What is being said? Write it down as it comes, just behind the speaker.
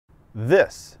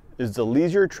This is the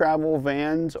Leisure Travel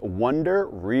Vans Wonder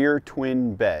Rear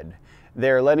Twin Bed.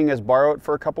 They're letting us borrow it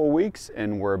for a couple weeks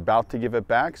and we're about to give it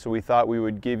back, so we thought we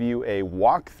would give you a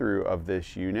walkthrough of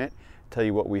this unit, tell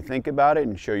you what we think about it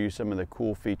and show you some of the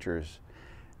cool features.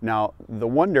 Now, the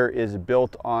Wonder is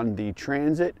built on the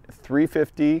Transit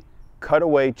 350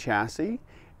 cutaway chassis,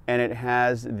 and it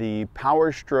has the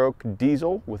Power Stroke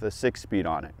diesel with a 6-speed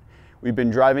on it. We've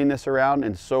been driving this around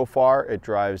and so far it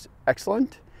drives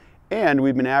excellent. And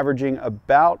we've been averaging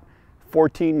about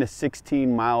 14 to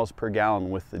 16 miles per gallon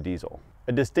with the diesel.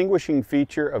 A distinguishing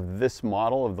feature of this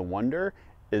model of the Wonder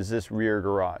is this rear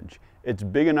garage. It's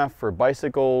big enough for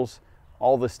bicycles,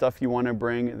 all the stuff you want to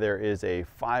bring. There is a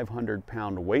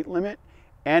 500-pound weight limit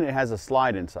and it has a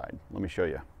slide inside. Let me show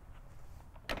you.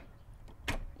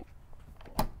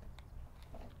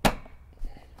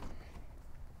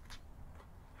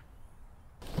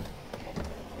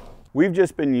 We've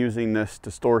just been using this to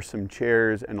store some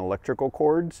chairs and electrical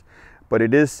cords, but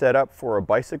it is set up for a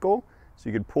bicycle. So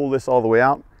you could pull this all the way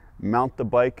out, mount the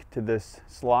bike to this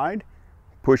slide,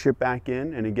 push it back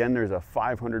in, and again, there's a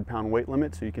 500-pound weight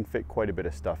limit, so you can fit quite a bit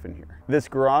of stuff in here. This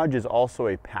garage is also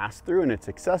a pass-through and it's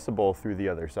accessible through the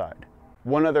other side.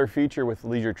 One other feature with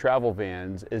Leisure Travel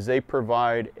Vans is they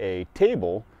provide a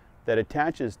table that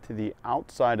attaches to the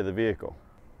outside of the vehicle.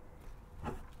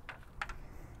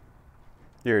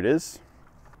 Here it is.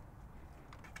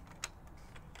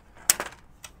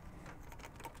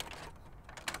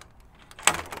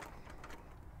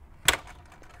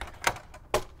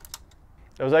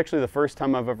 That was actually the first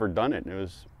time I've ever done it, and it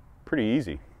was pretty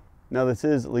easy. Now, this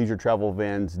is Leisure Travel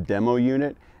Vans demo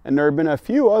unit, and there have been a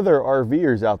few other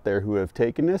RVers out there who have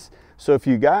taken this. So if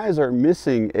you guys are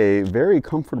missing a very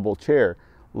comfortable chair,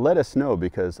 let us know,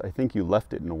 because I think you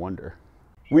left it in a Wonder.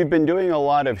 We've been doing a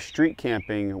lot of street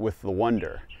camping with the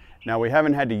Wonder. Now, we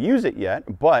haven't had to use it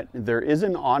yet, but there is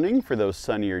an awning for those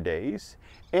sunnier days.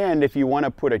 And if you want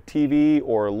to put a TV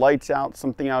or lights out,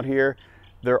 something out here,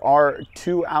 there are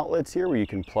 2 outlets here where you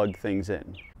can plug things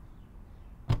in.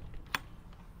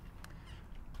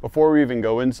 Before we even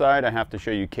go inside, I have to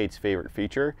show you Kate's favorite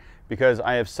feature. Because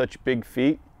I have such big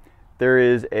feet, there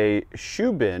is a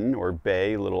shoe bin or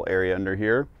bay, little area under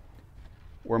here,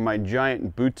 where my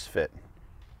giant boots fit.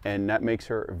 And that makes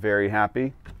her very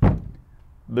happy.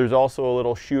 There's also a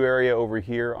little shoe area over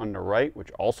here on the right, which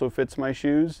also fits my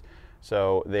shoes.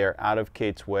 So they are out of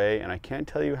Kate's way, and I can't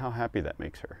tell you how happy that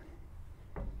makes her.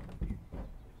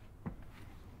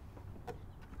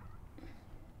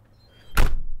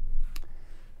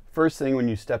 First thing when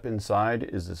you step inside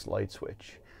is this light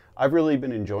switch. I've really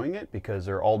been enjoying it because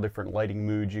there are all different lighting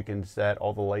moods you can set.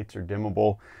 All the lights are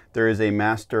dimmable. There is a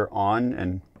master on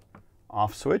and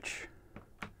off switch,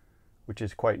 which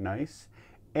is quite nice.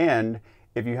 And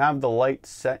if you have the light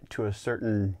set to a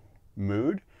certain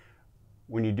mood,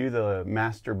 when you do the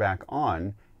master back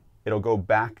on, it'll go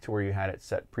back to where you had it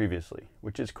set previously,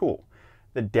 which is cool.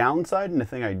 The downside, and the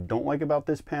thing I don't like about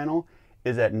this panel,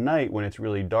 is at night when it's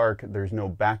really dark, there's no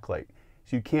backlight.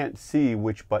 So you can't see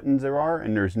which buttons there are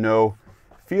and there's no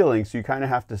feeling, so you kind of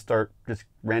have to start just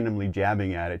randomly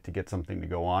jabbing at it to get something to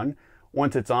go on.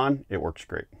 Once it's on, it works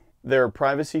great. There are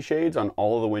privacy shades on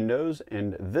all of the windows,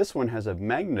 and this one has a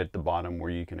magnet at the bottom where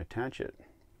you can attach it.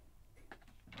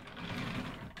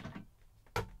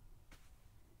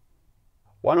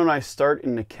 Why don't I start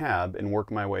in the cab and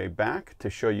work my way back to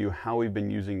show you how we've been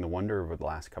using the Wonder over the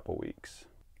last couple weeks.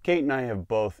 Kate and I have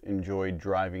both enjoyed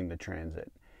driving the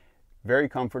Transit. Very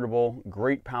comfortable,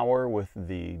 great power with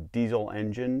the diesel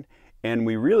engine, and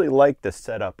we really like the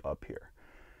setup up here.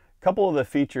 A couple of the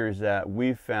features that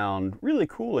we've found really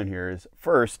cool in here is,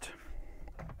 first,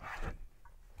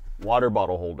 water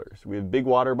bottle holders. We have big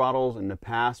water bottles. In the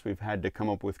past, we've had to come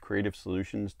up with creative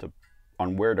solutions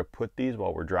on where to put these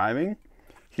while we're driving.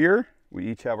 Here, we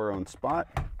each have our own spot.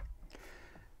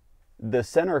 The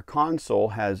center console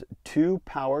has 2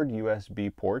 powered USB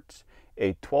ports,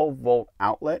 a 12-volt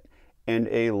outlet, and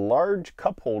a large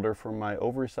cup holder for my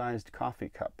oversized coffee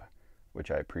cup,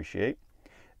 which I appreciate.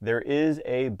 There is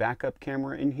a backup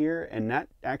camera in here, and that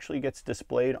actually gets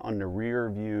displayed on the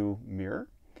rear view mirror.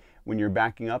 When you're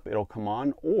backing up, it'll come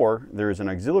on, or there's an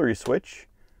auxiliary switch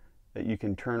that you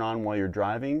can turn on while you're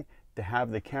driving to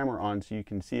have the camera on, so you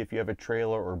can see if you have a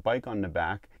trailer or bike on the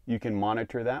back, you can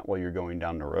monitor that while you're going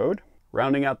down the road.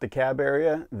 Rounding out the cab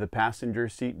area, the passenger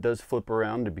seat does flip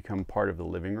around to become part of the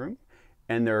living room,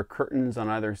 and there are curtains on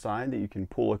either side that you can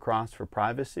pull across for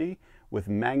privacy with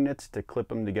magnets to clip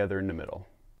them together in the middle.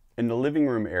 In the living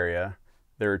room area,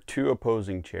 there are 2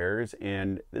 opposing chairs,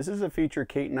 and this is a feature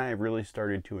Kate and I have really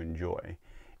started to enjoy.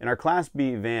 In our Class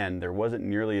B van, there wasn't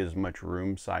nearly as much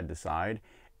room side to side,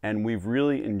 and we've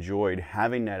really enjoyed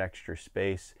having that extra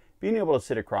space, being able to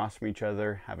sit across from each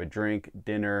other, have a drink,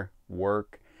 dinner,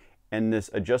 work. And this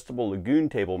adjustable lagoon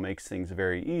table makes things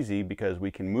very easy because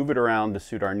we can move it around to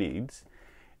suit our needs.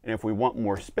 And if we want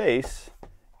more space,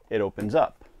 it opens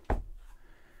up.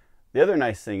 The other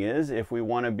nice thing is, if we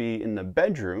want to be in the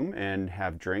bedroom and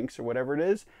have drinks or whatever it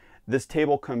is, this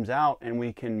table comes out and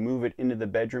we can move it into the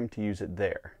bedroom to use it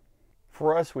there.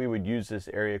 For us, we would use this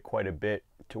area quite a bit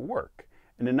to work.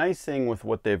 And the nice thing with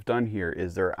what they've done here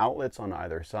is there are outlets on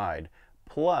either side,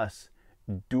 plus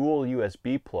dual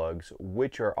USB plugs,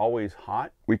 which are always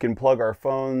hot. We can plug our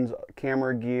phones,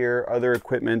 camera gear, other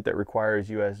equipment that requires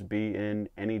USB in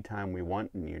anytime we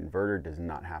want, and the inverter does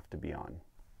not have to be on.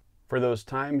 For those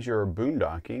times you're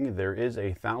boondocking, there is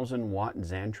a 1000-watt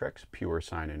Xantrex Pure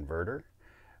Sine inverter,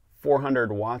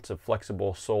 400 watts of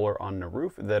flexible solar on the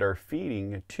roof that are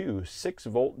feeding two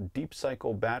 6-volt deep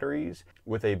cycle batteries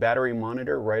with a battery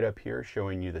monitor right up here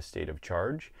showing you the state of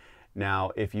charge.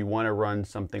 Now, if you want to run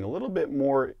something a little bit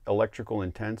more electrical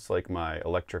intense, like my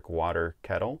electric water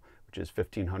kettle, which is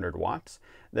 1500 watts,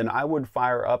 then I would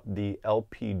fire up the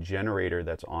LP generator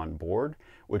that's on board,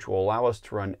 which will allow us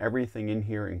to run everything in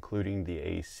here, including the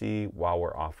AC, while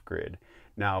we're off grid.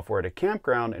 Now, if we're at a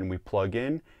campground and we plug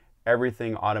in,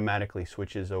 everything automatically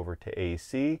switches over to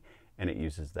AC and it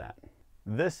uses that.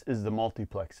 This is the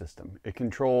multiplex system. It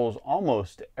controls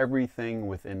almost everything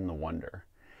within the Wonder.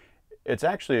 It's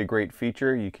actually a great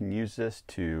feature. You can use this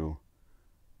to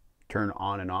turn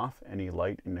on and off any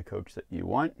light in the coach that you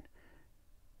want.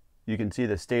 You can see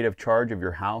the state of charge of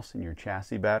your house and your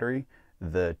chassis battery,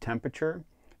 the temperature.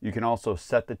 You can also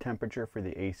set the temperature for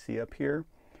the AC up here.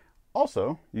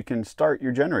 Also, you can start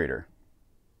your generator.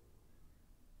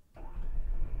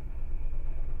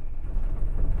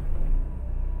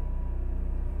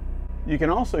 You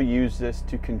can also use this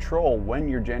to control when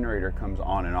your generator comes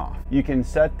on and off. You can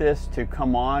set this to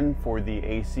come on for the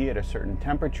AC at a certain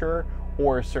temperature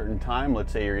or a certain time.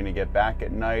 Let's say you're going to get back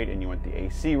at night and you want the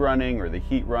AC running or the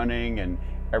heat running and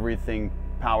everything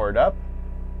powered up.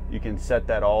 You can set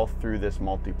that all through this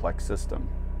multiplex system.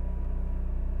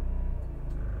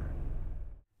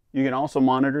 You can also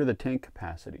monitor the tank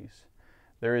capacities.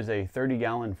 There is a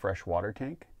 30-gallon fresh water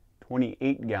tank,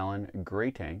 28-gallon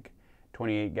gray tank,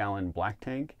 28-gallon black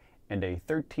tank, and a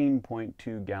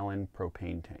 13.2-gallon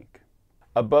propane tank.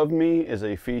 Above me is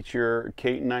a feature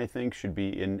Kate and I think should be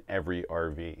in every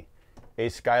RV, a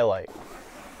skylight.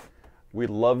 We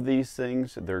love these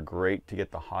things. They're great to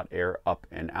get the hot air up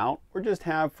and out, or just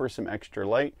have for some extra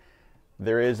light.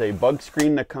 There is a bug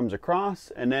screen that comes across,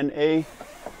 and then a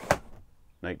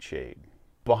night shade.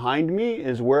 Behind me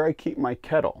is where I keep my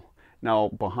kettle. Now,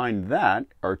 behind that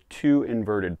are two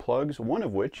inverted plugs, one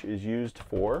of which is used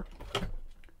for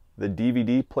the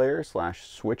DVD player slash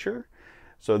switcher.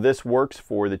 So this works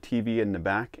for the TV in the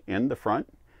back and the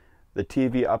front. The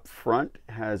TV up front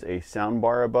has a sound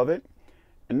bar above it.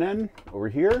 And then over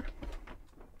here,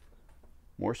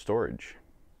 more storage.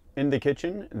 In the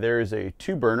kitchen, there is a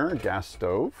 2-burner gas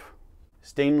stove,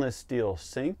 stainless steel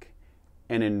sink,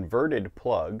 an inverted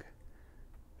plug,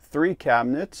 3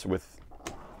 cabinets with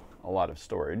a lot of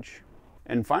storage,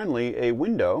 and finally a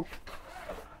window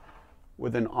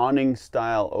with an awning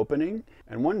style opening.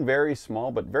 And one very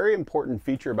small but very important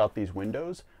feature about these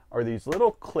windows are these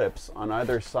little clips on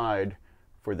either side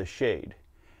for the shade.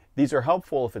 These are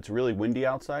helpful if it's really windy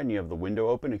outside and you have the window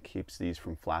open. It keeps these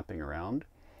from flapping around.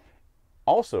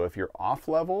 Also, if you're off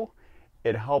level,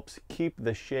 it helps keep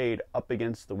the shade up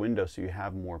against the window so you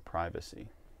have more privacy.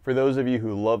 For those of you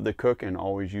who love to cook and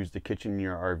always use the kitchen in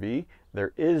your RV,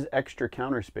 there is extra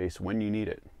counter space when you need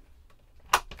it.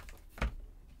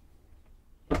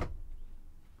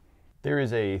 There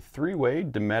is a 3-way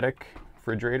Dometic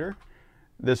refrigerator.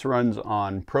 This runs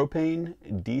on propane,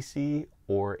 DC,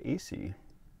 or AC.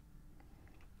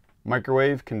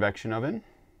 Microwave, convection oven,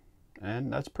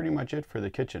 and that's pretty much it for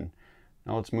the kitchen.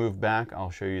 Now let's move back.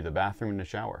 I'll show you the bathroom and the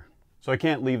shower. So I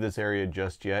can't leave this area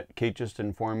just yet. Kate just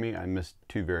informed me I missed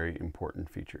 2 very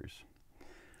important features.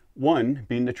 One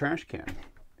being the trash can.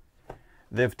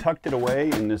 They've tucked it away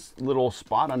in this little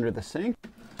spot under the sink.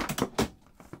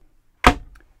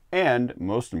 And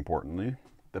most importantly,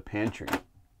 the pantry.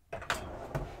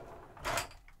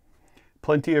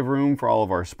 Plenty of room for all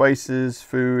of our spices,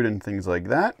 food, and things like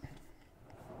that.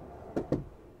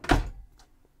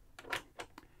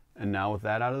 And now with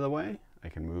that out of the way, I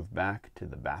can move back to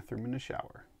the bathroom and the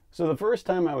shower. So the first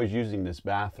time I was using this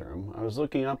bathroom, I was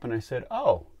looking up and I said,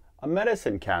 oh, a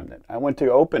medicine cabinet. I went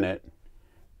to open it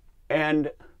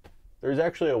and there's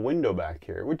actually a window back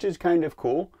here, which is kind of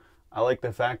cool. I like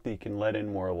the fact that you can let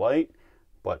in more light,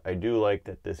 but I do like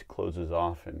that this closes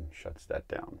off and shuts that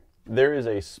down. There is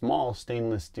a small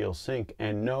stainless steel sink,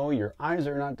 and no, your eyes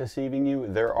are not deceiving you.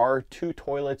 There are 2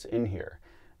 toilets in here.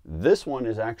 This one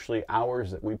is actually ours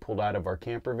that we pulled out of our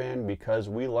camper van because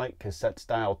we like cassette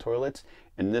style toilets,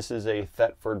 and this is a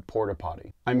Thetford porta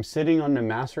potty. I'm sitting on the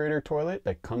macerator toilet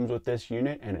that comes with this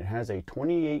unit, and it has a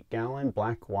 28-gallon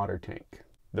black water tank.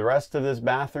 The rest of this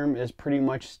bathroom is pretty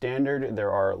much standard.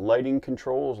 There are lighting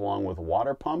controls along with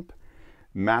water pump,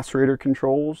 macerator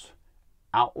controls,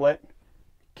 outlet,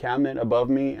 cabinet above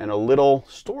me, and a little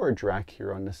storage rack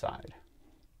here on the side.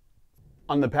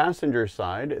 On the passenger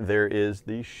side, there is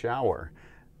the shower.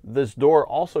 This door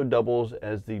also doubles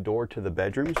as the door to the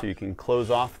bedroom, so you can close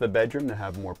off the bedroom to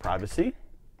have more privacy.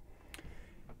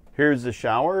 Here's the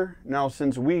shower. Now,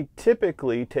 since we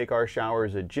typically take our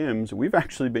showers at gyms, we've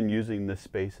actually been using this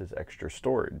space as extra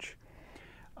storage.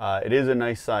 It is a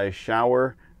nice size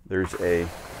shower. There's a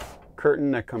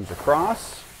curtain that comes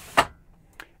across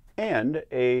and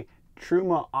a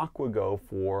Truma AquaGo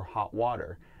for hot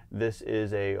water. This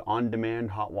is a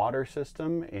on-demand hot water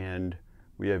system, and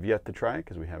we have yet to try it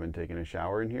because we haven't taken a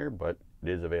shower in here, but it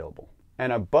is available.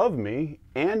 And above me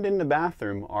and in the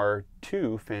bathroom are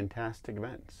 2 fantastic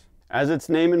vents. As its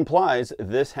name implies,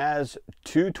 this has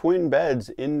 2 twin beds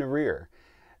in the rear.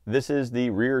 This is the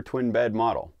rear twin bed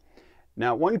model.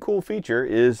 Now, one cool feature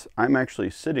is I'm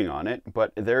actually sitting on it,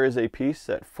 but there is a piece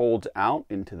that folds out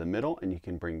into the middle, and you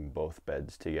can bring both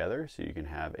beds together, so you can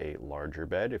have a larger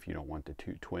bed if you don't want the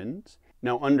 2 twins.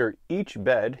 Now, under each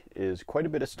bed is quite a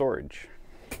bit of storage.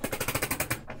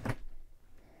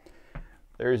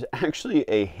 There's actually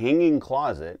a hanging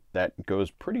closet that goes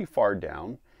pretty far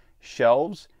down,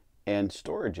 shelves, and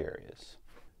storage areas.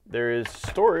 There is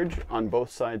storage on both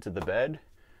sides of the bed,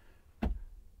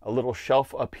 a little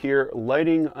shelf up here,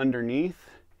 lighting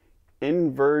underneath,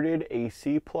 inverted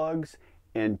AC plugs,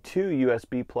 and 2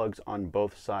 USB plugs on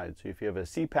both sides. So if you have a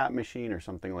CPAP machine or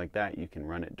something like that, you can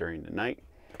run it during the night.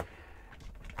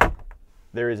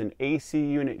 There is an AC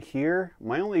unit here.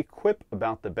 My only quip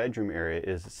about the bedroom area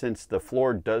is since the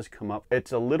floor does come up,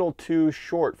 it's a little too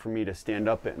short for me to stand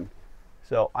up in.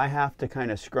 So I have to kind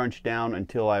of scrunch down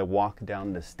until I walk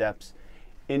down the steps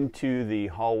into the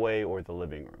hallway or the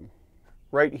living room.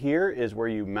 Right here is where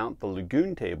you mount the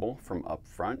lagoon table from up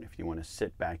front if you want to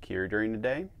sit back here during the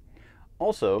day.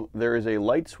 Also, there is a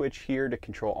light switch here to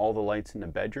control all the lights in the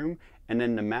bedroom, and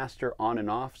then the master on and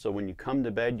off, so when you come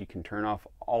to bed you can turn off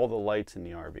all the lights in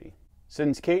the RV.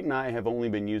 Since Kate and I have only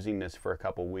been using this for a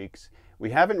couple weeks, we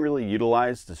haven't really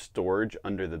utilized the storage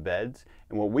under the beds,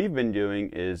 and what we've been doing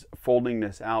is folding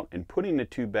this out and putting the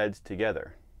 2 beds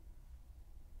together.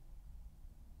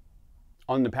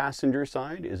 On the passenger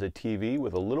side is a TV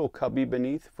with a little cubby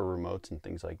beneath for remotes and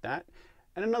things like that,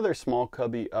 and another small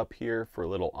cubby up here for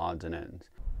little odds and ends.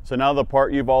 So now the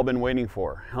part you've all been waiting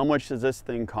for. How much does this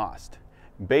thing cost?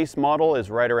 Base model is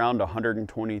right around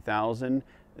 $120,000.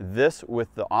 This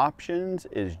with the options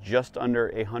is just under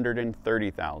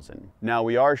 $130,000. Now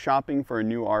we are shopping for a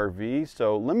new RV,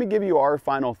 so let me give you our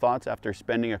final thoughts after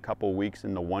spending a couple weeks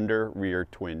in the Wonder rear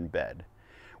twin bed.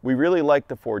 We really like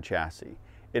the Ford chassis.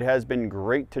 It has been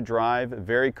great to drive,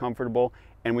 very comfortable,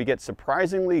 and we get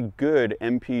surprisingly good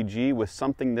MPG with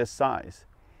something this size.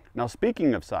 Now,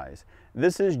 speaking of size,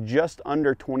 this is just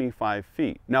under 25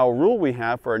 feet. Now, a rule we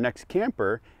have for our next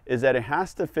camper is that it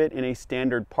has to fit in a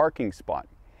standard parking spot.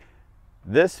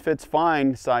 This fits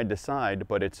fine side to side,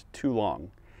 but it's too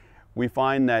long. We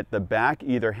find that the back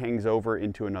either hangs over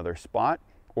into another spot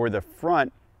or the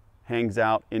front hangs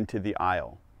out into the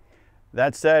aisle.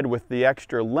 That said, with the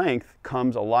extra length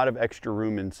comes a lot of extra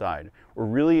room inside. We're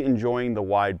really enjoying the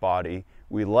wide body.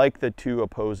 We like the 2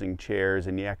 opposing chairs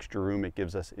and the extra room it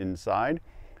gives us inside.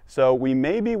 So we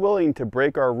may be willing to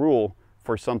break our rule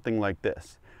for something like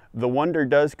this. The Wonder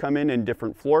does come in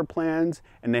different floor plans,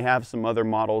 and they have some other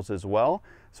models as well.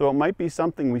 So it might be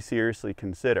something we seriously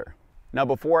consider. Now,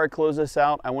 before I close this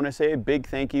out, I want to say a big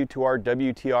thank you to our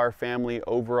WTR family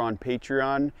over on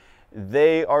Patreon.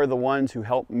 They are the ones who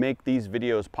help make these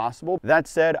videos possible. That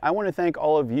said, I want to thank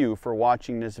all of you for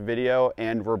watching this video,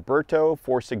 and Roberto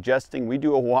for suggesting we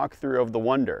do a walkthrough of the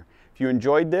Wonder. If you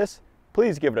enjoyed this,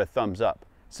 please give it a thumbs up.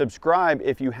 Subscribe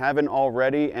if you haven't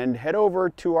already, and head over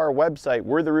to our website,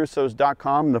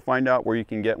 we'retherussos.com, to find out where you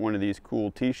can get one of these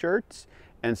cool t-shirts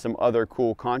and some other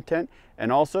cool content.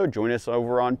 And also join us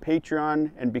over on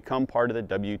Patreon and become part of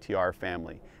the WTR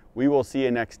family. We will see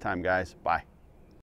you next time, guys. Bye.